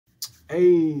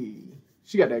Hey,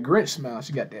 she got that Grinch smile.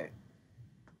 She got that.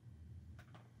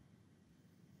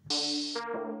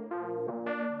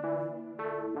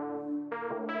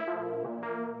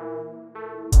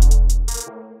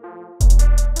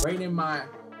 Rating my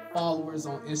followers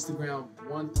on Instagram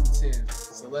 1 through 10.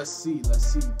 So let's see.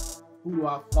 Who do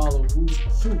I follow? Who's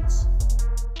cute?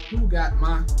 Who got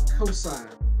my cosign?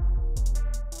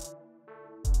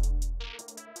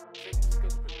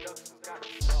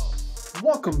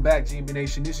 Welcome back, Gmb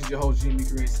Nation. This is your host,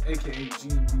 Gmb Reacts, aka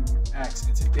Gmb Reacts,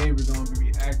 and today we're going to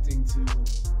be reacting to.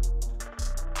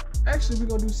 Actually, we're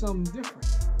going to do something different.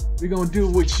 We're going to do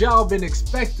what y'all been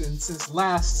expecting since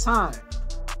last time.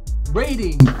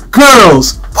 Rating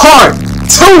Girls Part 2.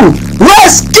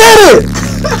 Let's get it!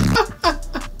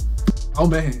 Oh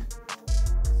man.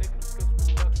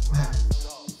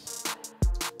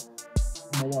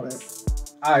 I'm gonna want that.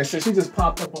 Alright, so she just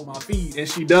popped up on my feed and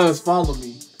she does follow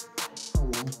me.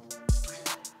 Hold on.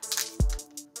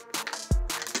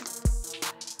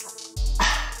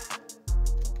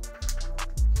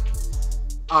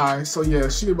 Alright, so yeah,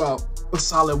 she about a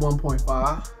solid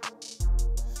 1.5.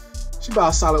 She about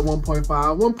a solid 1.5.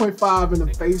 1.5 in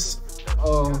the face.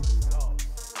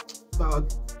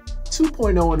 About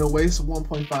 2.0 in the waist, so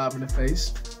 1.5 in the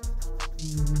face.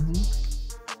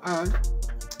 Alright.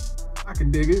 I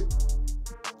can dig it.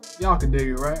 Y'all can dig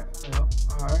it, right? Yeah.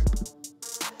 Alright.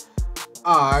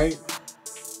 Alright.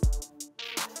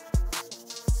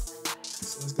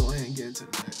 So let's go ahead and get into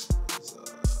the next one.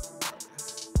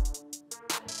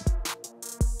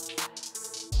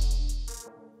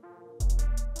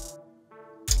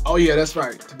 Oh yeah, that's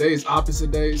right. Today is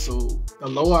opposite day, so the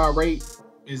lower I rate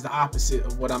is the opposite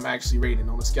of what I'm actually rating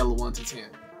on a scale of 1 to 10.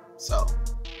 So,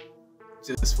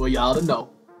 just for y'all to know.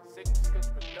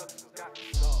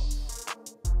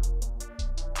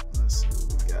 Let's see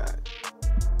what we got.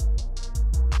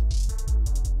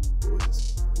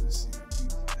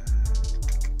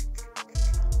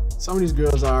 Some of these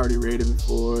girls I already rated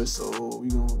before, so we're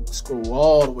gonna scroll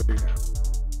all the way down.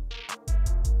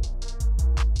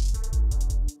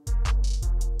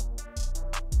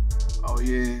 Oh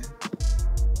yeah.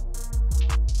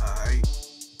 Alright.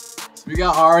 So we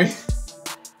got Ari.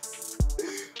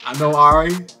 I know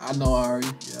Ari.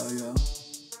 Yeah.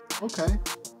 Okay.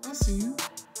 I see you.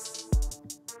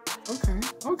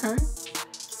 Okay.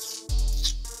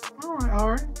 Alright,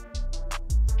 Ari.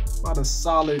 About a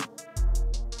solid.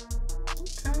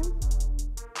 Okay.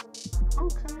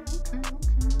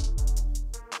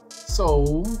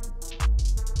 So,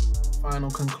 final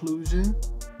conclusion.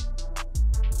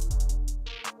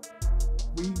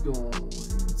 We going to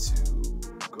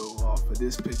go off of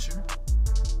this picture.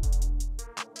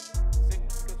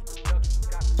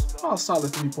 Oh,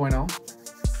 solid 3.0.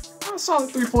 Oh, solid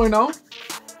 3.0.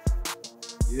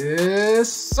 Yes,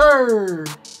 sir.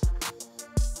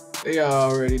 They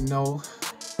already know.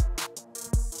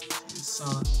 It's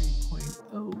solid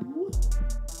 3.0.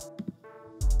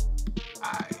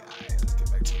 Alright, let's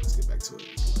get back to it.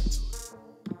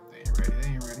 They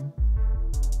ain't ready.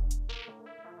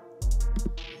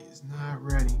 Not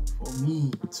ready for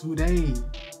me today.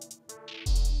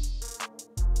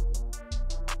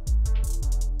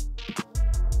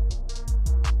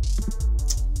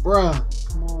 Bruh,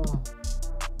 come on.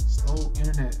 Slow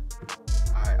internet.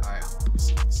 Alright, hold on. Let me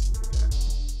see what we got.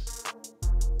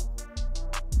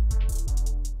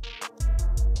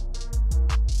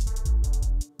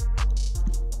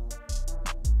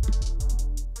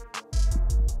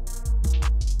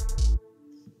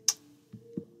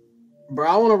 Bro,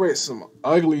 I want to rate some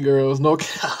ugly girls. No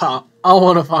cap. I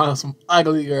want to find some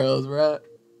ugly girls, bro.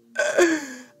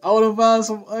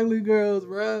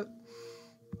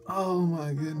 Oh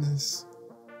my goodness.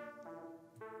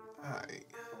 Alright.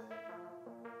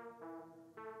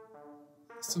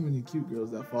 So many cute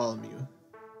girls that follow me.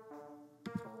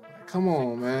 Like, come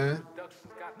on, man.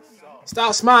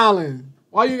 Stop smiling.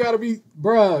 Why you gotta be,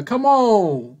 bruh? Come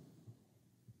on.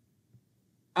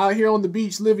 Out here on the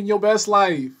beach living your best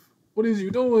life. What is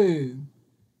you doing?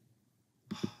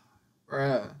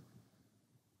 Bruh.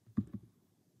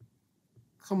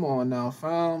 Come on now,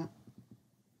 fam.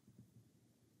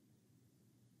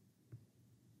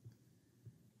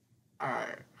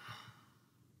 Alright.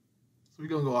 So we're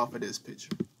gonna go off of this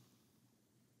picture.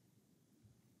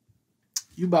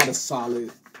 You about a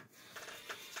solid.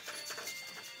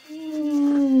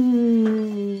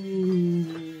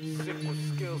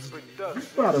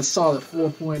 About a solid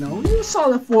 4.0. You a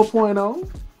solid 4.0.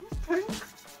 Okay.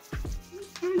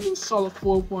 You a solid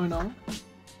 4.0.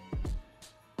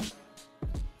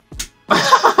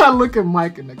 Look at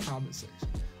Mike in the comment section.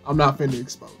 I'm not finna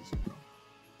expose you, bro.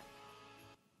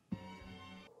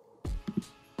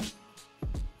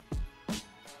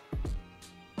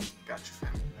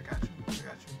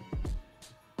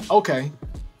 Okay.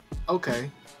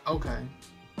 Okay. Okay.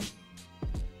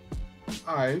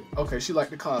 Alright. Okay, she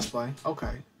liked the cosplay.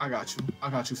 Okay. I got you. I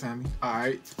got you, family.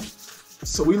 Alright.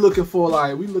 So we looking for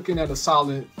like, we looking at a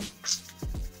solid, let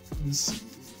me see.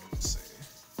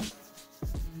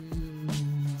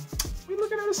 We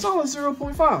looking at a solid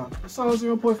 0.5. A solid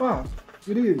 0.5.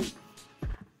 It is.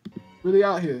 Really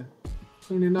out here.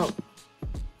 Cleaning up.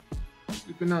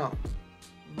 Sleeping out.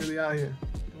 Really out here.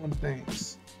 Doing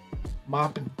things.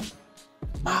 Mopping.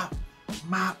 Mop.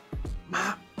 Mop.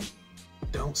 Mop.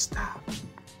 Don't stop.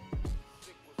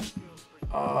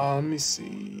 Let me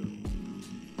see.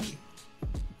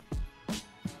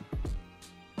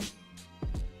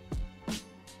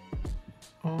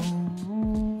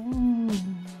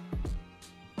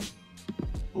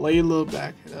 Layla,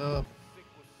 back it up.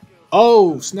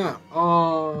 Oh, snap.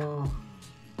 Oh,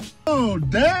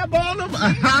 dab on them.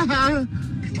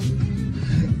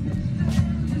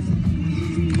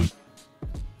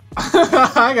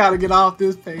 I gotta get off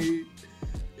this page.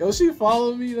 Yo, she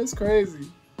followed me. That's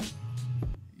crazy.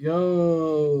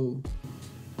 Yo.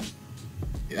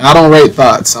 Yeah, I don't rate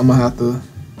thoughts. I'm gonna have to.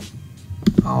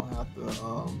 I'll have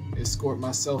to escort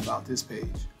myself out this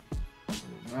page.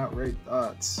 Not rate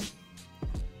thoughts.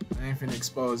 I ain't finna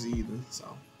expose you either,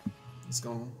 so it's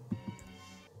gonna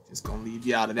leave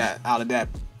you out of that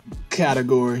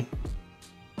category.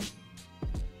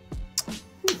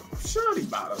 Shawty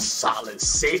about a solid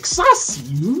 6. I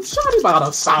see you. Shawty about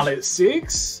a solid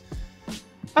 6.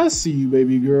 I see you,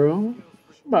 baby girl.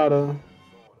 She about a.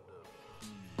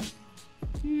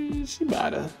 Yeah, she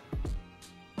about a.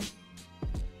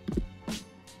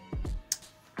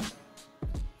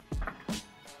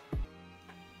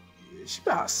 Yeah, she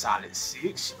about a solid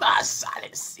 6. She about a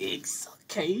solid 6.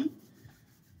 Okay.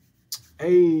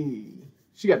 Hey,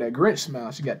 she got that Grinch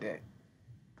smile. She got that.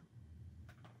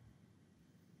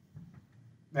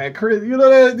 Man, Chris, you know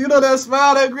that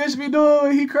smile that Grinch be doing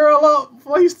when he curl up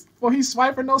before he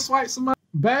swiping no swipes in my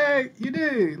bag. You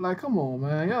did. Like, come on,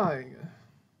 man. Y'all ain't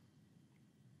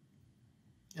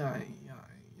that with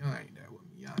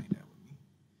me. Y'all ain't that with me.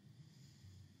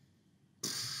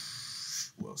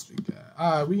 What else we got?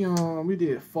 All right, we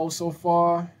did 4 so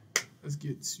far. Let's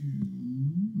get to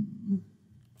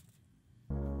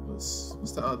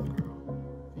what's the other girl?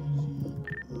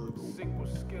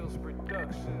 Skills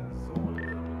Productions.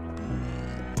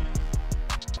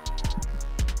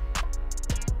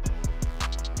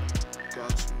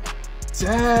 Got you.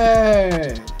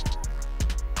 Dang!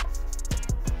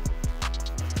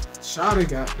 Shawty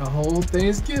got the whole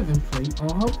Thanksgiving plate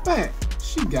on her back.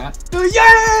 She got the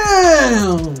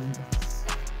yams!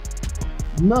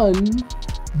 None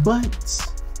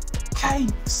but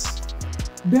cakes.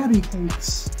 Baby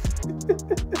cakes.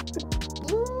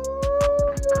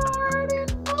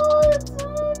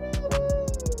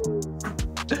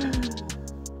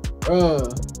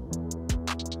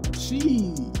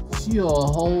 She a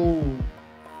whole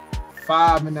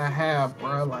 5.5,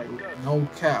 bro. Like, no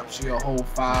cap. She a whole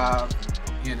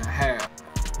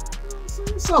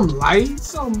 5.5. Some light,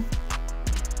 some.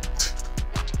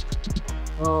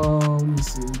 Let me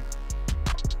see.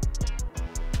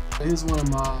 Here's one of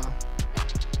my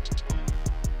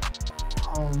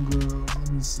homegirls.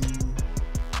 Let me see.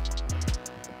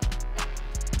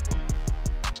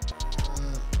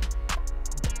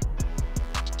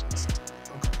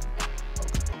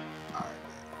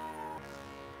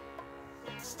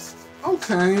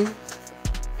 Okay.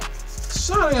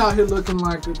 Shawty out here looking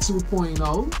like a 2.0.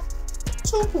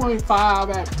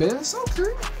 2.5 at best.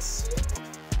 Okay. I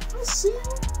see you.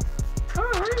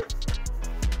 Alright.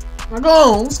 Now go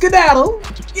on. Skedaddle.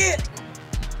 Yeah.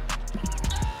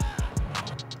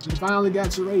 You finally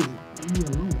got your rating. Leave me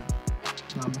alone.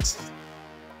 Nah,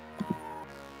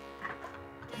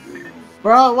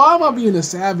 bro, why am I being a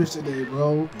savage today,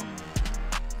 bro?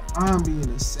 I'm being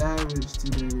a savage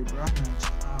today, bro. I gotta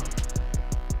chill out.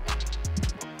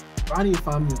 Bro, I need to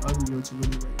find me an ugly girl to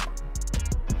really rate.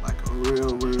 Like a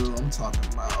real, I'm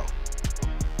talking about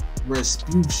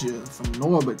Respucia from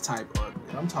Norbit type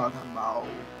ugly. I'm talking about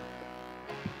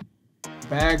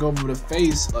bag over the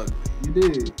face ugly. You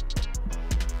did.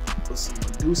 With some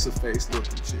Medusa face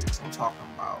looking chicks. I'm talking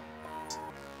about.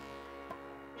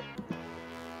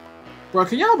 Bro,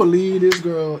 can y'all believe this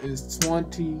girl is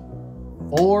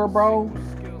 24, bro?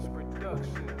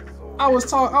 I was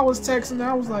texting her.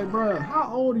 I was like, bro,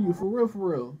 how old are you? For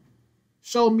real?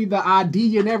 Showed me the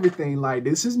ID and everything. Like,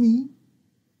 this is me.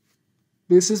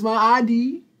 This is my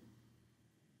ID.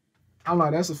 I'm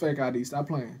like, that's a fake ID. Stop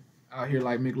playing. Out here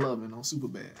like McLovin on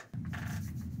Superbad.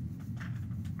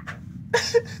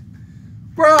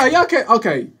 Bro, y'all can't.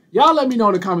 Okay, Y'all let me know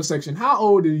in the comment section, how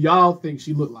old do y'all think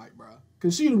she look like, bro?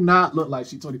 Because she do not look like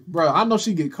she 20. Bro, I know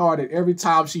she get carded every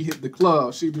time she hit the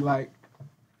club. She be like,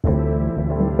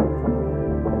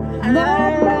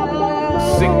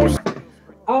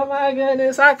 oh my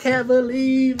goodness, I can't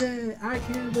believe it. I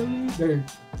can't believe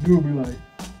it. You'll be like,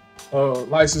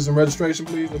 license and registration,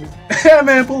 please. Let me, hey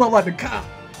man, pull up like the cop.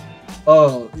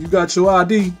 You got your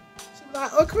ID? She be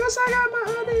like, of course I got my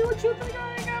ID. What you think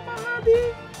I ain't got my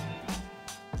ID?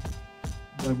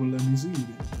 Like, well, let me see you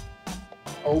then.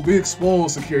 Oh, big swole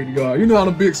security guard. You know how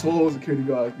the big swole security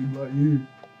guard be like, you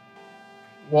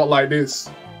walk like this.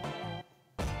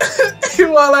 He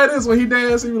walk like this when he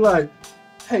dance. He be like,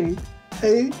 hey,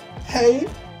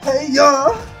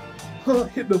 y'all.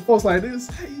 Hit the folks like this.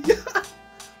 Hey, y'all.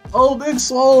 Oh, big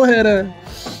swole header.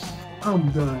 I'm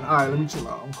done. All right, let me chill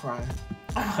out. I'm crying.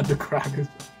 I had to cry.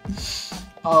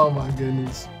 Oh my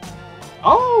goodness.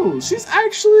 Oh, she's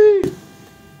actually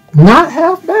not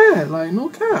half bad. Like, no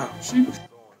cap. She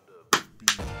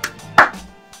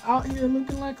out here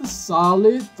looking like a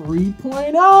solid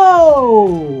 3.0.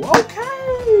 Okay.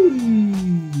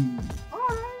 All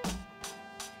right.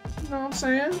 You know what I'm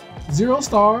saying? 0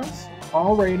 stars,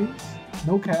 all ratings,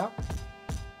 no cap.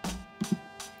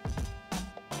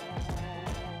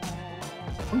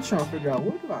 I'm trying to figure out,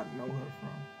 where do I know her from?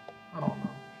 I don't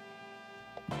know.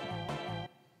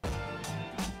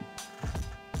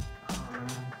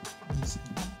 Let me see.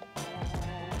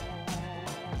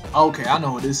 Okay, I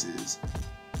know what this is.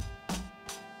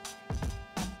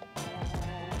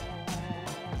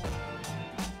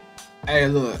 Hey,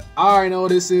 look, I already know what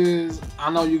this is.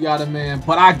 I know you got a man,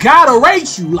 but I gotta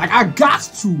rate you. Like, I got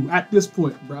to at this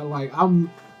point, bro. Like, I'm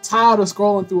tired of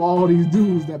scrolling through all these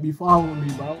dudes that be following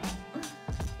me, bro.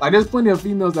 Like, there's plenty of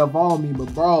females that follow me,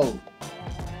 but bro,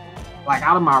 like,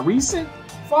 out of my recent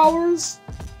followers,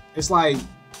 it's like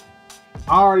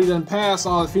I already done passed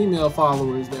all the female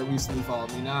followers that recently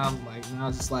followed me. Now I'm like, now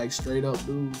it's just like straight up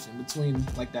dudes in between,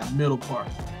 like that middle part,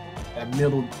 that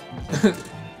middle,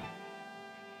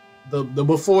 the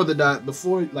before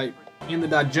like in the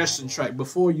digestion tract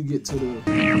before you get to the.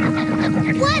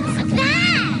 What's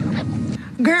that?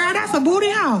 Girl, that's a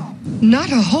booty hole.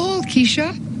 Not a hole,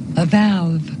 Keisha. A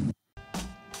valve.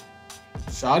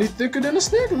 Shawty thicker than a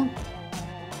snicker.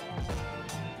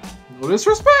 No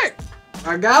disrespect.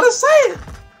 I gotta say it.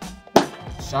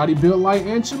 Shawty built like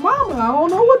Aunt Jemima. I don't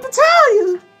know what to tell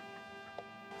you.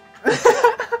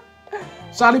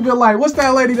 Shawty built like, what's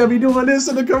that lady that be doing this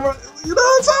in the commercial? You know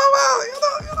what I'm talking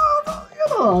about? You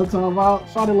know what I'm talking about.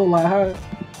 Shawty look like her,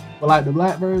 but like the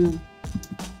black version.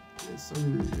 Yes,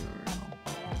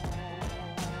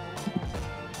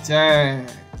 sir.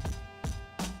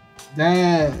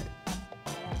 Dad.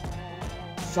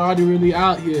 Shawty really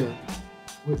out here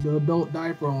with the adult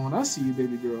diaper on. I see you,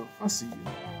 baby girl. I see you.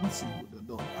 I see you with the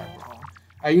adult diaper on.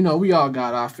 Hey, you know, we all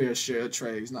got our fair share of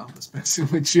trades. No, especially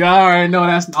with you. I already know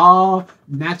that's all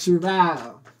natural.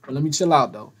 But let me chill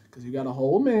out, though, because you got a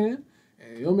whole man.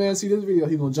 And your man see this video,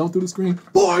 he going to jump through the screen.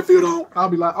 Boy, if you don't. I'll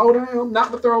be like, oh, damn.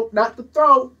 Not the throat. Not the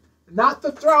throat. Not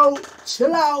the throat.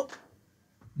 Chill out.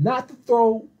 Not the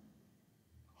throat.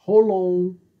 Hold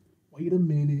on. Wait a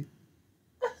minute.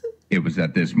 It was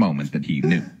at this moment that he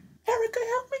knew. Erica,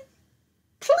 help me.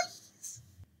 Please.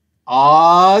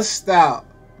 Aw, stop.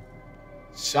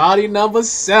 Shawty number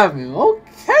 7.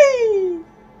 Okay.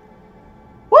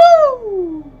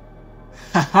 Woo.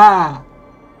 Haha.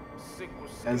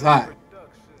 That's hot.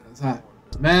 That's hot.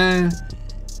 Man.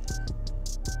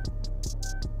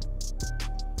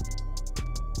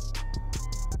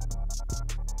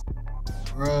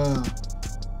 Bruh.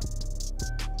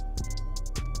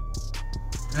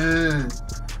 Man.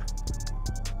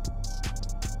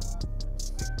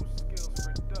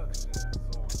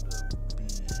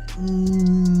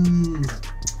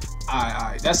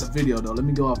 Alright. That's a video though. Let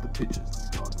me go off the pictures.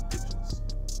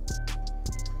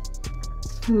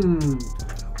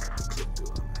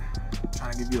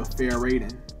 Trying to give you a fair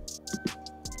rating.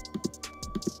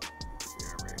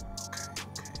 Okay. Alright.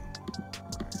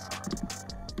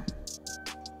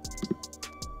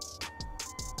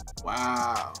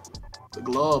 Wow. The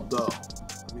glove though.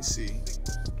 Let me see.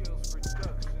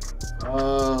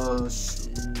 Oh shoot.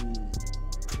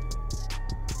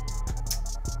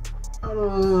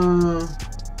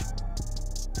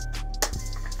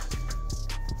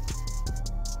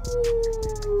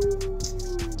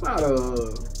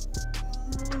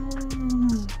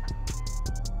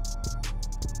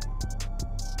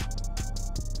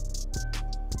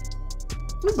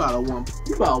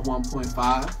 About 1.5.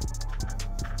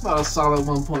 About a solid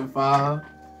 1.5. I'm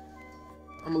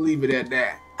gonna leave it at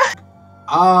that.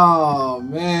 Oh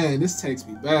man, this takes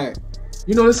me back.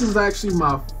 You know, this is actually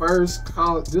my first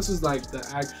college. This is actually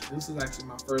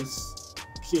my first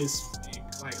kiss.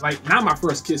 Like not my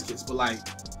first kiss, but like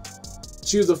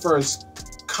she was the first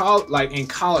in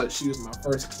college. She was my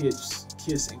first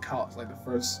kiss in college, like the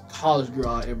first college girl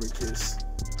I ever kissed.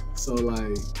 So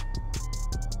like,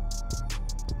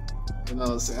 you know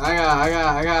what I'm saying?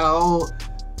 I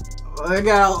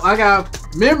got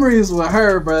memories with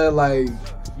her, bro. Like,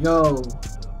 yo.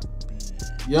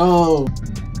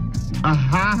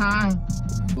 Uh-huh. I'm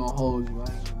gonna hold you. I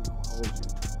ain't even gonna hold you.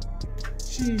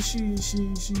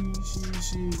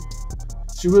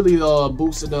 She really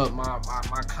boosted up my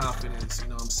confidence, you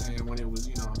know what I'm saying, when it was,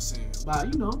 you know what I'm saying,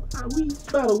 about, you know,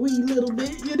 about a wee little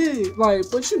bit, you did. Like,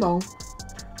 but you know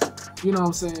what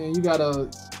I'm saying, you gotta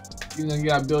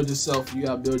build yourself, you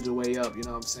gotta build your way up, you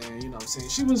know what I'm saying,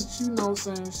 She was, you know what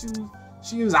I'm saying,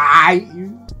 she was alright,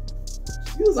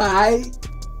 she was alright.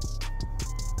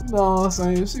 You know what I'm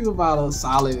saying? She was about a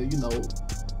solid, you know,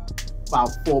 about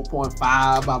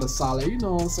 4.5, about a solid, you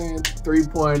know what I'm saying,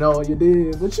 3.0, you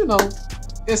did. But you know,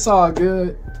 it's all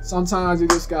good. Sometimes you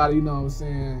just gotta, you know what I'm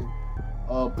saying,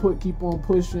 keep on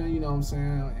pushing, you know what I'm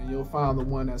saying, and you'll find the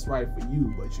one that's right for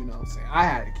you. But you know what I'm saying, I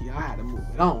had to move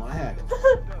it on. I had to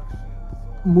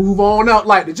move on up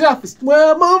like the Jeffersons.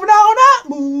 Well, moving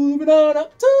on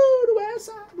up to the west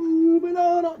side, moving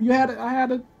on up.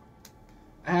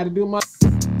 I had to do my.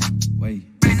 Wait.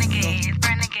 Renegade.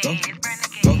 Go.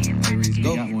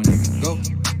 Go.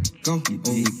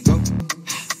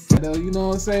 You know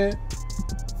what I'm saying?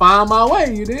 Find my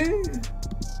way, you did.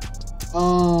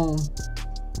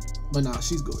 But nah,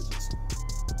 she's gorgeous.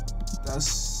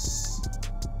 That's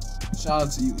shout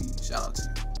out to you, E. Shout out to you.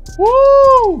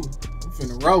 Woo! I'm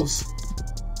finna roast.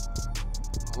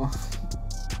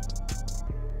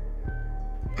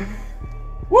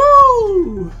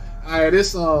 Woo! Alright,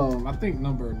 this I think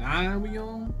number 9 we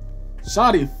on.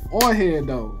 Shawty forehead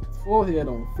though. Forehead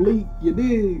on fleek. You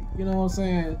dig? You know what I'm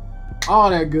saying? All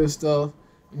that good stuff.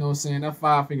 You know what I'm saying? That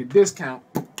 5-finger discount.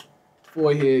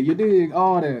 Forehead. You dig?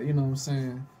 All that. You know what I'm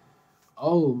saying?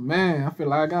 Oh man, I feel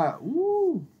like I got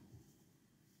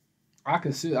I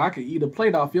could eat a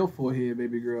plate off your forehead,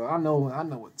 baby girl. I know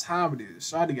what time it is.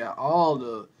 Shawty got all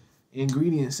the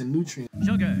ingredients and nutrients.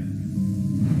 Sugar,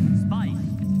 spice,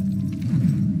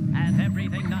 and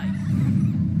everything nice.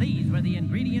 These were the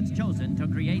ingredients chosen to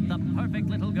create the perfect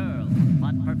little girl.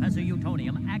 But Professor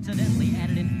Utonium accidentally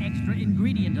added an extra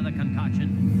ingredient to the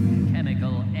concoction,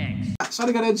 Chemical X.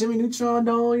 Shawty got that Jimmy Neutron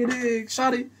on, you dig?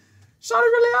 Shawty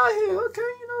really out here, okay?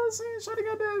 You know what I'm saying? Shawty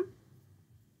got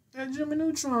that Jimmy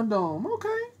Neutron dome.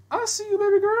 Okay, I see you,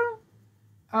 baby girl.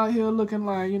 Out here looking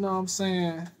like, you know what I'm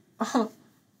saying,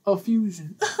 a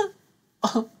fusion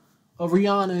of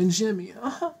Rihanna and Jimmy.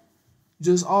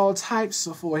 Just all types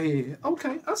of forehead.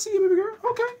 Okay, I see you, baby girl.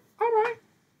 Okay, all right.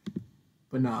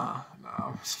 But nah.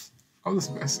 I'm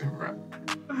just messing, bro.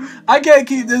 I can't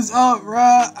keep this up, bro.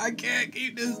 I can't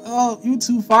keep this up. You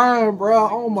too fine, bro.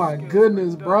 Oh my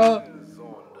goodness, bro.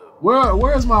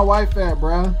 Where's my wife at,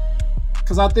 bro?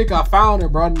 Cause I think I found her,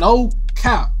 bro. No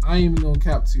cap. I ain't even gonna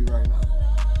cap to you right now.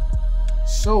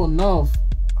 Sure enough,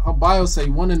 her bio say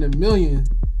 1 in a million.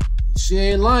 She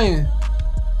ain't lying.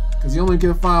 Cause you only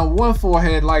can find one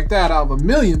forehead like that out of 1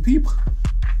 million people.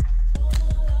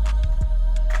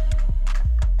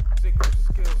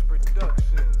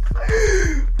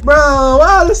 Bro,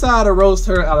 I decided to roast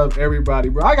her out of everybody,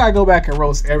 bro. I gotta go back and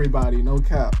roast everybody, no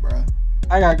cap, bro.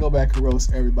 I gotta go back and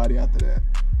roast everybody after that.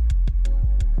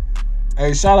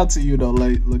 Hey, shout out to you though,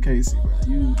 Lil Casey, bro.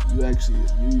 You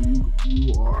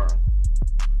are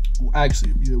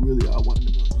actually, you really are one of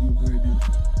the million. You're very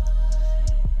beautiful.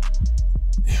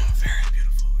 You're very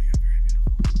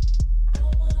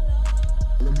beautiful.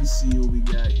 Let me see what we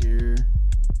got here.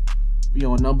 We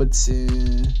on number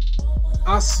 10.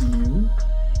 I see you.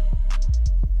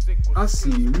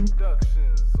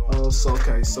 So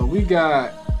okay, so we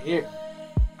got it.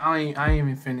 I ain't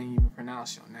even finna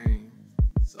pronounce your name.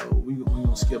 So we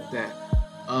gonna skip that.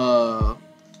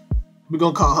 We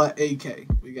gonna call her AK.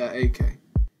 We got AK.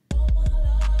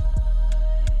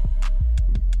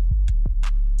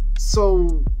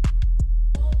 So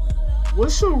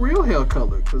what's your real hair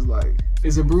color? Cause like,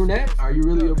 is it brunette? Are you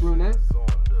really a brunette?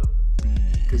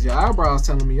 Cause your eyebrows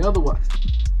telling me otherwise.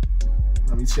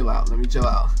 Let me chill out.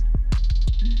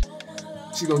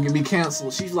 She's gonna get me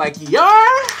canceled. She's like,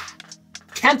 you're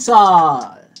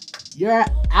canceled. You're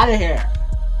out of here.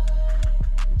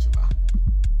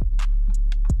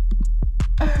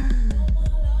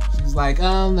 She's like,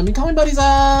 let me call my buddies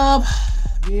up.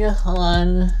 Yeah,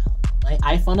 on my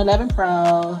iPhone 11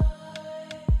 Pro.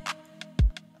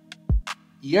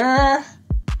 You're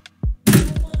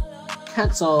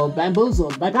Cancel,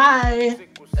 bamboozled. Bye bye.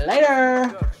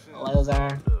 Later.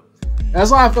 Loser.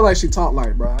 That's why I feel like she talked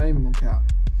like, bro. I ain't even gonna count.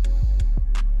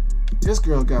 This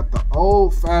girl got the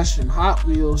old-fashioned Hot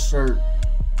Wheels shirt.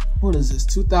 What is this?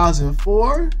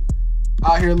 2004?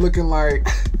 Out here looking like.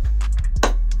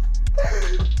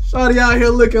 Shawty out here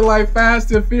looking like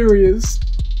Fast and Furious.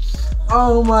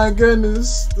 Oh my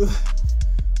goodness.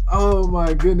 Oh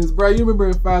my goodness, bro. You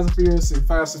remember Fast and Furious and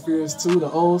Fast and Furious 2, the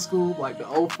old school, like the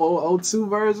 04, 02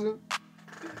 version?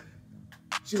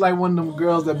 She like one of them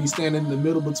girls that be standing in the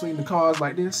middle between the cars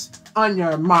like this. On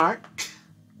your mark.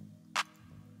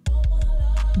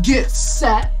 Get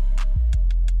set.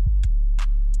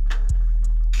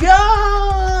 Go!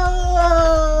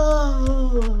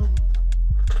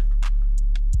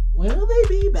 Will they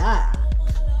be back?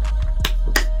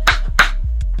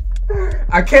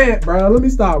 I can't, bro. Let me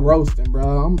stop roasting,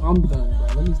 bro. I'm done, bro.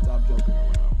 Let me stop joking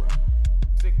around, bro.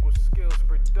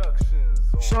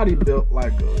 Shawty built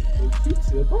like a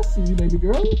Q-tip. I see you, baby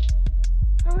girl.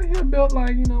 Out here built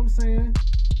like, you know what I'm saying?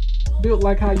 Built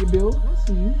like how you built. I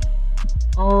see you.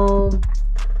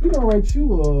 We gonna rate you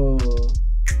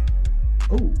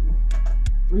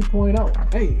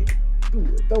 3.0. Hey, do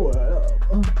it, throw it up.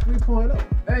 3.0.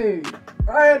 Hey,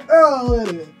 right there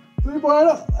with it.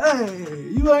 3.0. Hey,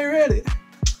 you ain't ready.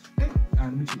 Hey, alright,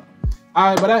 let me chill out.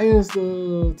 Alright, but that ends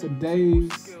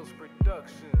today's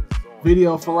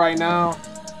video for right now.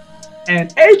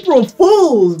 And April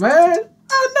Fools, man. None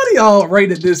of y'all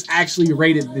actually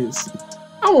rated this.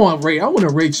 I want to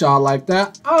rate y'all like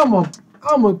that. I'm a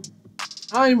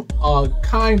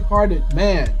kind-hearted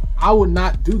man. I would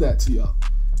not do that to y'all.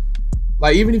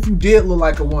 Like, even if you did look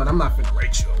like a 1, I'm not finna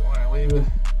rate you a 1.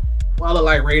 Why I look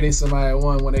like rating somebody a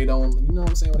 1 when they don't, you know what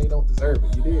I'm saying, when they don't deserve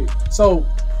it. You did. So,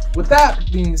 with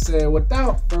that being said,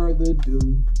 without further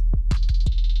ado,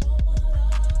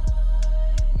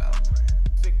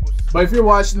 but if you're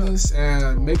watching this,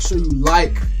 and make sure you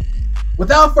like.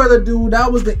 Without further ado,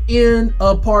 that was the end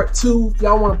of part 2. If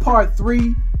y'all want a part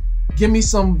 3, give me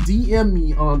some DM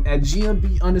me at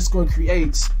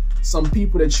Gmb_Creates some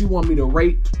people that you want me to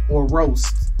rate or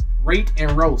roast. Rate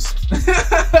and roast.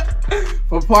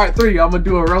 For part 3, I'm gonna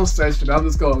do a roast session. I'm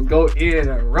just gonna go in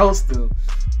and roast them.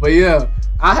 But yeah,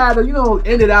 I had to,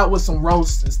 end it out with some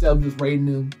roasts instead of just rating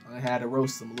them. I had to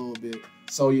roast them a little bit.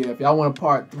 So yeah, if y'all want a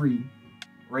part 3,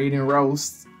 rate and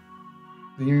roast,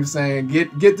 then you know what I'm saying,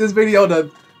 get this video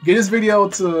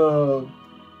to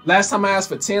last time I asked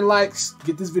for 10 likes,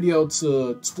 get this video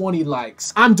to 20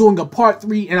 likes. I'm doing a part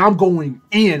 3 and I'm going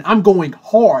in. I'm going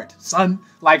hard, son.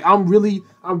 Like I'm really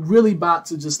about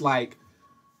to just like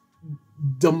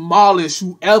demolish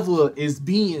whoever is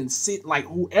being like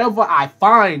whoever I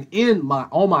find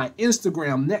on my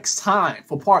Instagram next time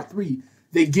for part 3.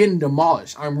 They getting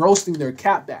demolished. I'm roasting their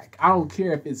cat back. I don't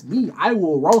care if it's me. I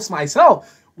will roast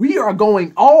myself. We are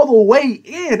going all the way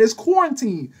in. It's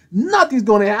quarantine. Nothing's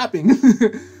going to happen.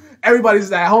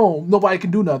 Everybody's at home. Nobody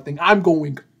can do nothing. I'm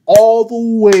going all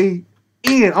the way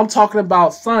in. I'm talking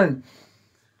about, son.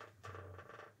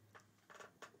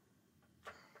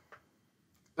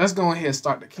 Let's go ahead and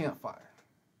start the campfire.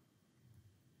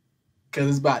 Because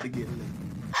it's about to get lit.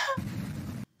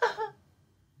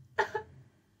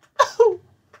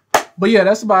 But yeah,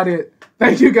 that's about it.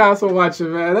 Thank you guys for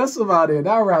watching, man. That's about it.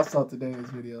 That wraps up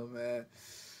today's video, man.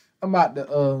 I'm about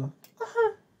to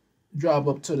drive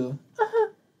up to the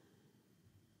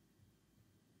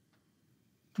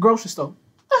grocery store.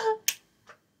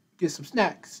 Get some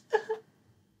snacks.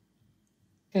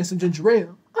 And some ginger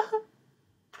ale.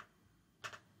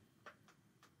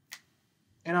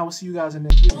 And I will see you guys in the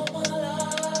next video.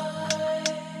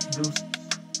 Deuces.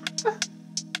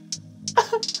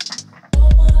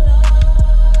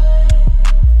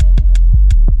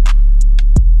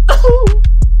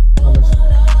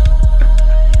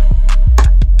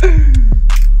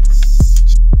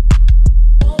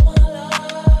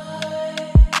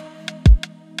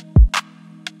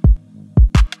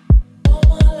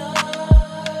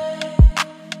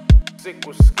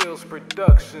 Skills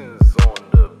Productions on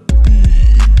the